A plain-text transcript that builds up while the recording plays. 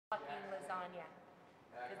on you.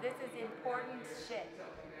 Because this is important shit.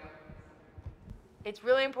 It's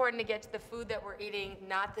really important to get to the food that we're eating,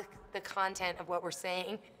 not the content of what we're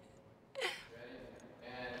saying.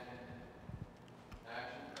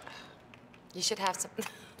 You should have some.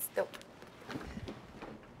 Still.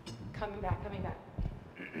 Coming back, coming back.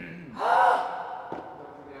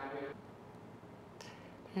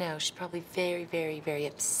 No, she's probably very, very, very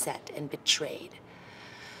upset and betrayed.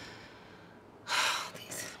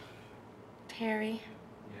 These. Terry.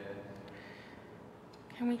 Yes.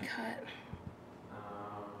 Can we cut?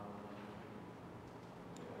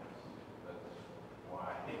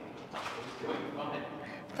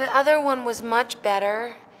 The other one was much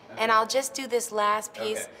better, and I'll just do this last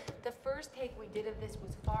piece. Okay. The first take we did of this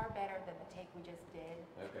was far better than the take we just did.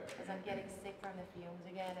 Okay. Because I'm getting sick from the fumes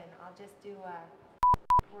again, and I'll just do,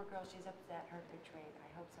 poor girl, she's upset, hurt, betrayed.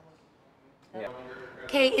 I hope someone can. Yeah.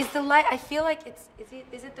 Okay, is the light, I feel like it's,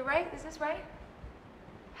 is it the right, is this right?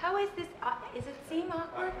 How is this, is it seem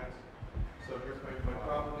awkward? So here's my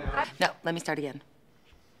problem now. No, let me start again.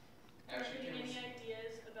 Are you getting any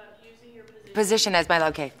ideas about using your Position as my,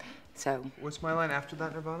 okay, so. What's my line after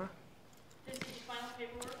that, Nirvana? This is final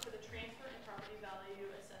paperwork for the transfer and property value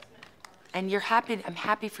assessment. And you're happy, I'm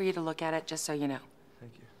happy for you to look at it, just so you know.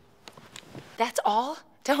 Thank you. That's all?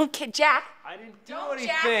 Don't kid, Jack. I didn't do Don't,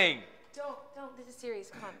 anything. Jack. Don't, this is serious,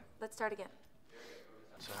 come on, let's start again.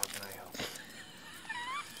 So how can I help?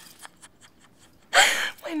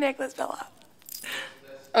 My necklace fell off.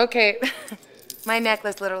 Okay, my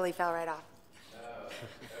necklace literally fell right off.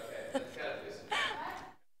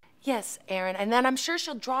 Yes, Aaron, and then I'm sure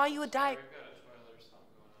she'll draw you a diagram.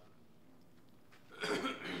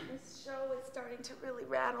 This show is starting to really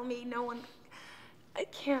rattle me. I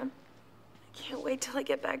can't wait till I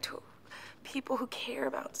get back to people who care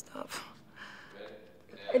about stuff.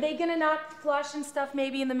 Are they gonna not flush and stuff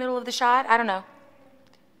maybe in the middle of the shot? I don't know.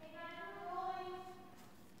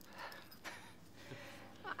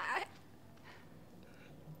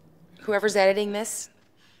 Whoever's editing this,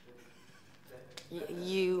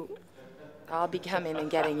 I'll be coming and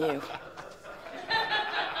getting you.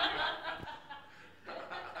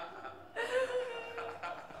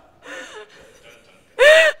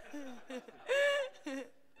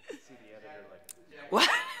 What?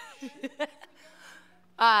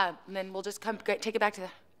 And then we'll just take it back to the.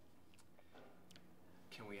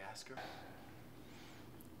 Can we ask her?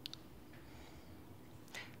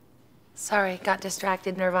 Sorry, got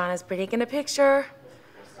distracted. Nirvana's taking a picture.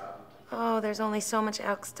 Oh, there's only so much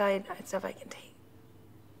outside stuff I can take.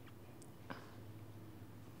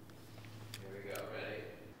 Here we go, ready?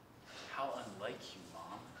 How unlike you,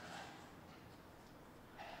 Mom.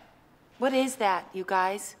 What is that, you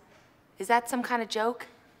guys? Is that some kind of joke?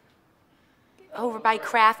 Over by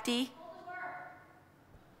Crafty?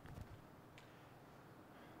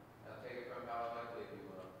 I'll take it from how likely you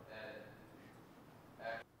will.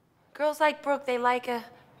 And Girls like Brooke, they like a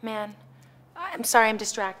man. I'm sorry, I'm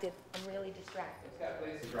distracted. I'm really distracted.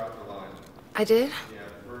 please drop the line. I did? Yeah,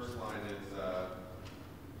 the first line is,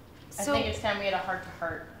 I think it's time we had a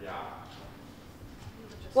heart-to-heart. yeah.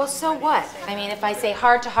 Well, so what? I mean, if I say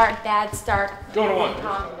heart to heart, bad start, Go to one.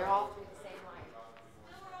 they're all through the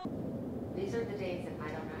same line. These are the days that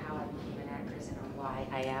I don't know how I became an actress or why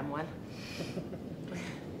I am one.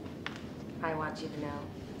 I want you to know.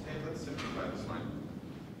 Hey, let's simplify this line.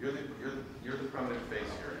 You're the prominent face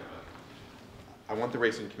here. I want the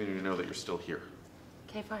racing community to know that you're still here.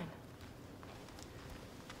 Okay, fine.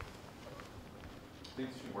 These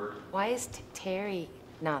two words. Why is Terry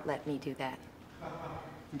not let me do that?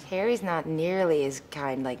 Terry's not nearly as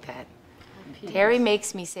kind like that. Terry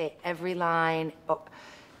makes me say every line,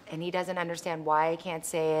 and he doesn't understand why I can't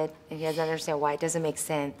say it, and he doesn't understand why it doesn't make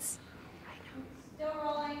sense. Still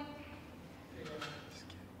rolling.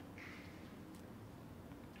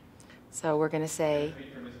 So we're gonna say,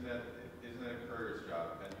 Isn't that a courier's job?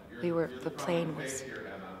 And the you're plane prominent was. face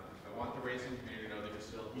here, Emma. I want the racing community to know that you're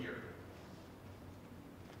still here.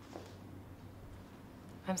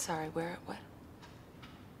 I'm sorry, what?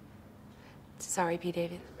 Sorry, P.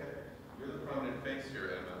 David. You're the prominent face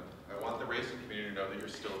here, Emma. I want the racing community to know that you're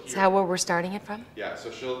still here. Is that where we're starting it from? Yeah,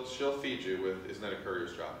 so she'll feed you with, isn't that a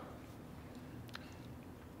courier's job?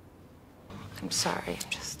 I'm sorry, I'm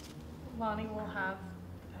just. Lonnie will have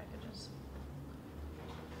packages.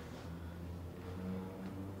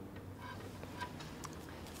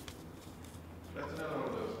 That's another one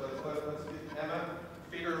of those. Emma,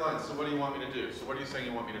 feed her lunch. So what do you want me to do? So what are you saying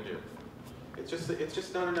you want me to do? It's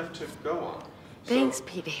just not enough to go on. Thanks, So,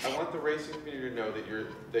 P. David. I want the racing community to know that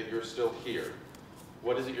you're still here.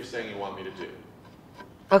 What is it you're saying you want me to do?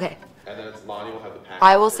 Okay, And then it's Lonnie will have the package.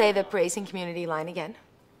 I will say the praising community line again.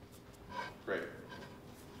 Great.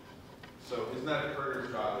 So isn't that a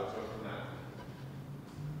Carter's job? Let's go from that.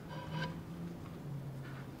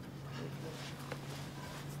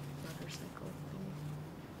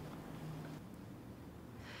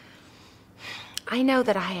 I know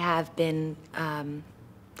that I have been,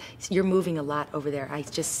 you're moving a lot over there. I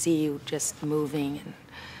just see you just moving and,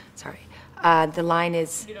 sorry. The line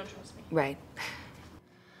is... You don't trust me. Right.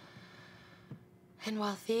 And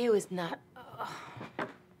while Theo is not...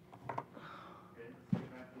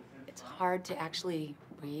 it's hard to actually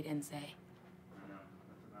read and say.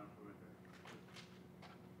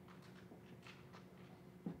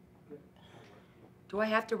 Do I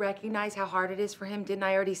have to recognize how hard it is for him? Didn't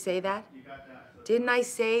I already say that? You got that. Didn't I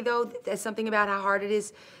say, though, there's something about how hard it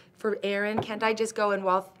is for Aaron? Can't I just go and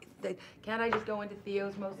can't I just go into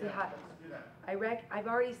Theo's mostly hot? I've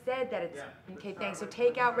already said that it's, okay, thanks. So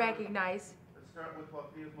take out recognize. Let's start with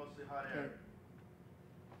what Theo's mostly hot air.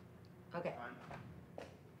 Okay. Fine.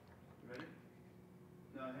 You ready?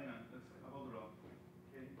 No, hang on. Let's hold it off.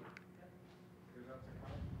 Okay. Here's up to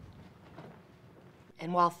count.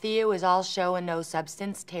 And while Theo is all show and no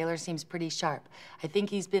substance, Taylor seems pretty sharp. I think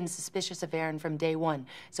he's been suspicious of Aaron from day one.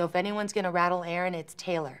 So if anyone's gonna rattle Aaron, it's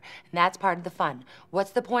Taylor. And that's part of the fun.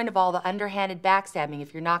 What's the point of all the underhanded backstabbing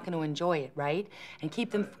if you're not gonna enjoy it, right? And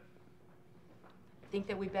keep them... Think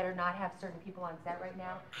that we better not have certain people on set right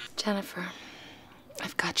now? Jennifer,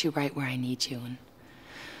 I've got you right where I need you, and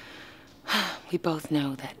we both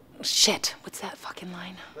know that... Shit, what's that fucking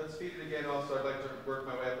line? Let's feed it again also. I'd like to work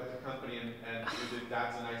my way up with the company and do the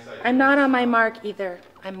that's a nice idea. I'm not on my mark either.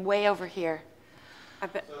 I'm way over here. Is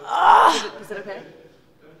it okay? I think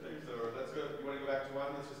so. Let's go. You want to go back to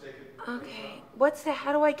one? Let's just take it. Okay.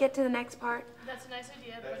 How do I get to the next part? That's a nice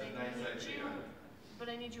idea, That's a nice idea. But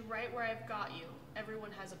I need you right where I've got you.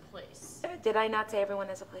 Everyone has a place. Did I not say everyone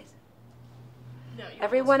has a place? No, you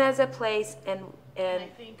Everyone has a place, and I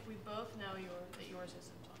think we both know that yours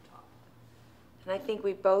isn't on top. I think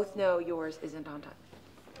we both know yours isn't on top.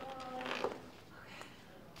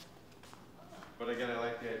 But again, I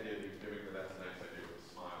like the idea of you giving her that's a nice idea with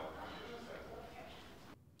a smile.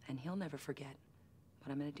 And he'll never forget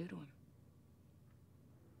what I'm gonna do to him.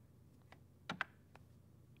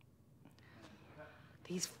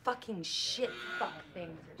 These fucking shit fuck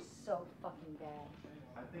things are so fucking bad.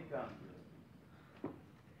 I think, God,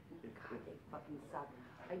 they fucking suck.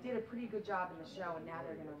 I did a pretty good job in the show, and now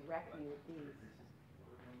they're gonna wreck me with these.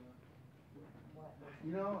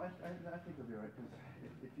 you know, I think it'll be all right, because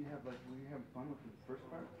if you have, like, when you're having fun with the first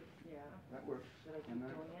part, Yeah. that works. Should I keep And then-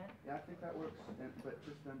 doing it? Yeah, I think that works, but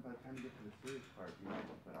just then by the time you get to the serious part, you know,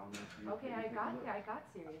 but I'll know if you... Okay, I got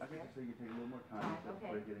serious I think there. so you take a little more time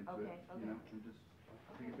before you get into okay, it, you know, and just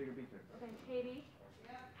take a bigger beat there. Okay, Katie.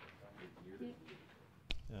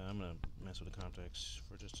 I'm gonna mess with the context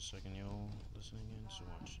for just a second, y'all. Listening in, so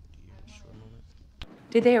watch the short moment.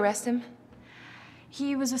 Did they arrest him?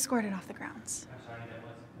 He was escorted off the grounds.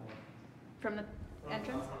 From the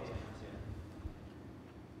entrance?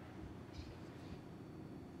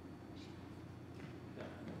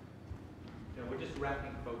 No, we're just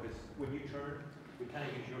wrapping focus. When you turn, we kind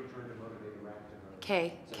of use your turn to motivate a wrap to her.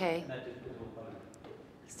 Okay, okay. And that just is a little fun.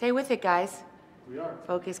 Stay with it, guys. We are.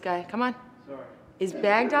 Focus, guy. Come on. Sorry. Is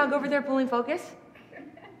Bag Dog over there pulling focus?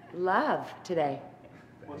 Love today.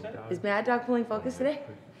 What's that? Is Mad Dog pulling focus today?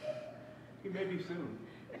 He may be soon.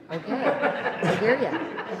 Okay, I hear ya.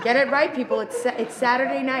 Get it right, people. It's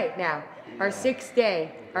Saturday night now. Our 6th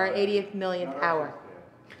day, our 80th millionth hour.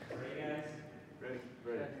 Ready, guys?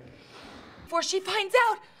 Ready. Before she finds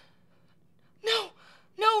out. No,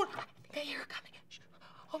 no. I think I hear her coming.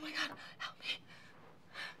 Oh my God, help me.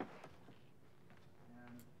 And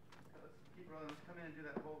let's keep rolling. Let's come in and do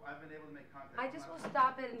that whole... I've been able to make contact. I just will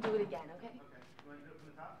stop it and do it again, okay? Okay. You want to do it from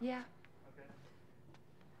the top? Yeah. Okay.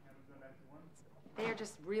 And we're going back to one. They are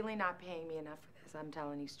just really not paying me enough for this. I'm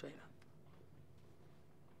telling you straight up.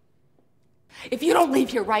 If you don't leave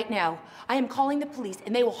here right now, I am calling the police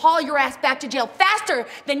and they will haul your ass back to jail faster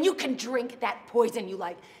than you can drink that poison you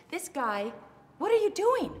like. This guy, what are you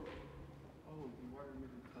doing? Oh, you wanted me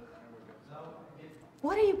to close the camera.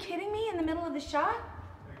 What, are you kidding me in the middle of the shot?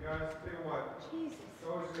 Hey guys, tell you what. Jesus. It's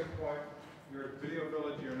always a good point. You're at Video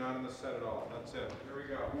Village, you're not on the set at all. That's it. Here we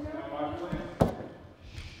go. Stand by, please.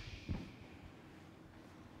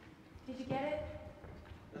 Did you get it?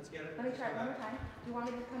 Let's get it. Let me try it one more time. Do you want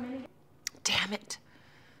me to come in again? Damn it.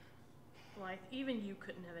 Blythe, even you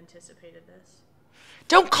couldn't have anticipated this.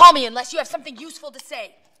 Don't call me unless you have something useful to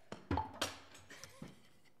say.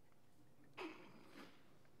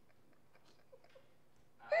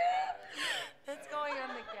 That's going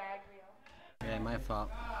on the gag reel. Stop.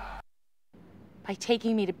 By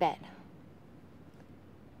taking me to bed.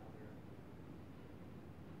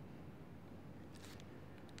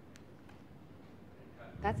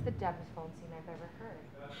 That's the dumbest phone scene I've ever heard.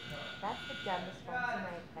 That's the dumbest phone scene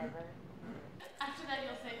I've ever heard. After that,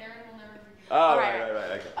 you'll say Aaron will never forgive you. Oh, right.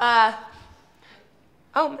 Okay.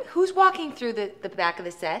 Oh, who's walking through the back of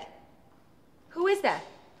the set? Who is that?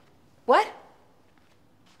 What?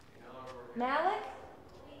 Malik?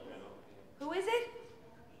 Who is it?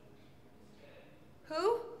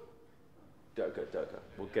 Who? Doka.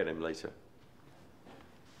 We'll get him later.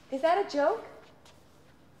 Is that a joke?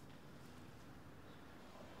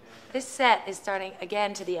 This set is starting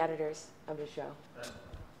again to the editors of the show.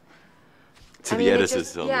 To the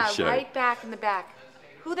editors on yeah, the show. Yeah, right back in the back.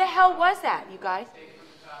 Who the hell was that, you guys?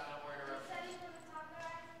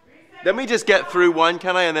 Let me just get through one,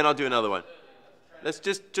 can I? And then I'll do another one. Let's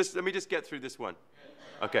just let me just get through this one.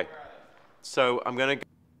 Okay. So I'm gonna.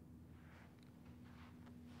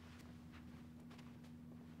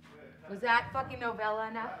 Was that fucking novella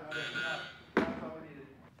enough?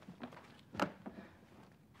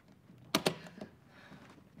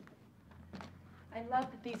 I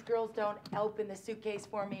love that these girls don't open the suitcase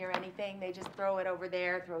for me or anything. They just throw it over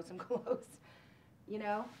there, throw some clothes. You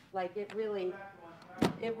know? Like, it really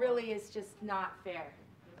is just not fair.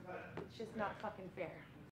 It's just not fucking fair.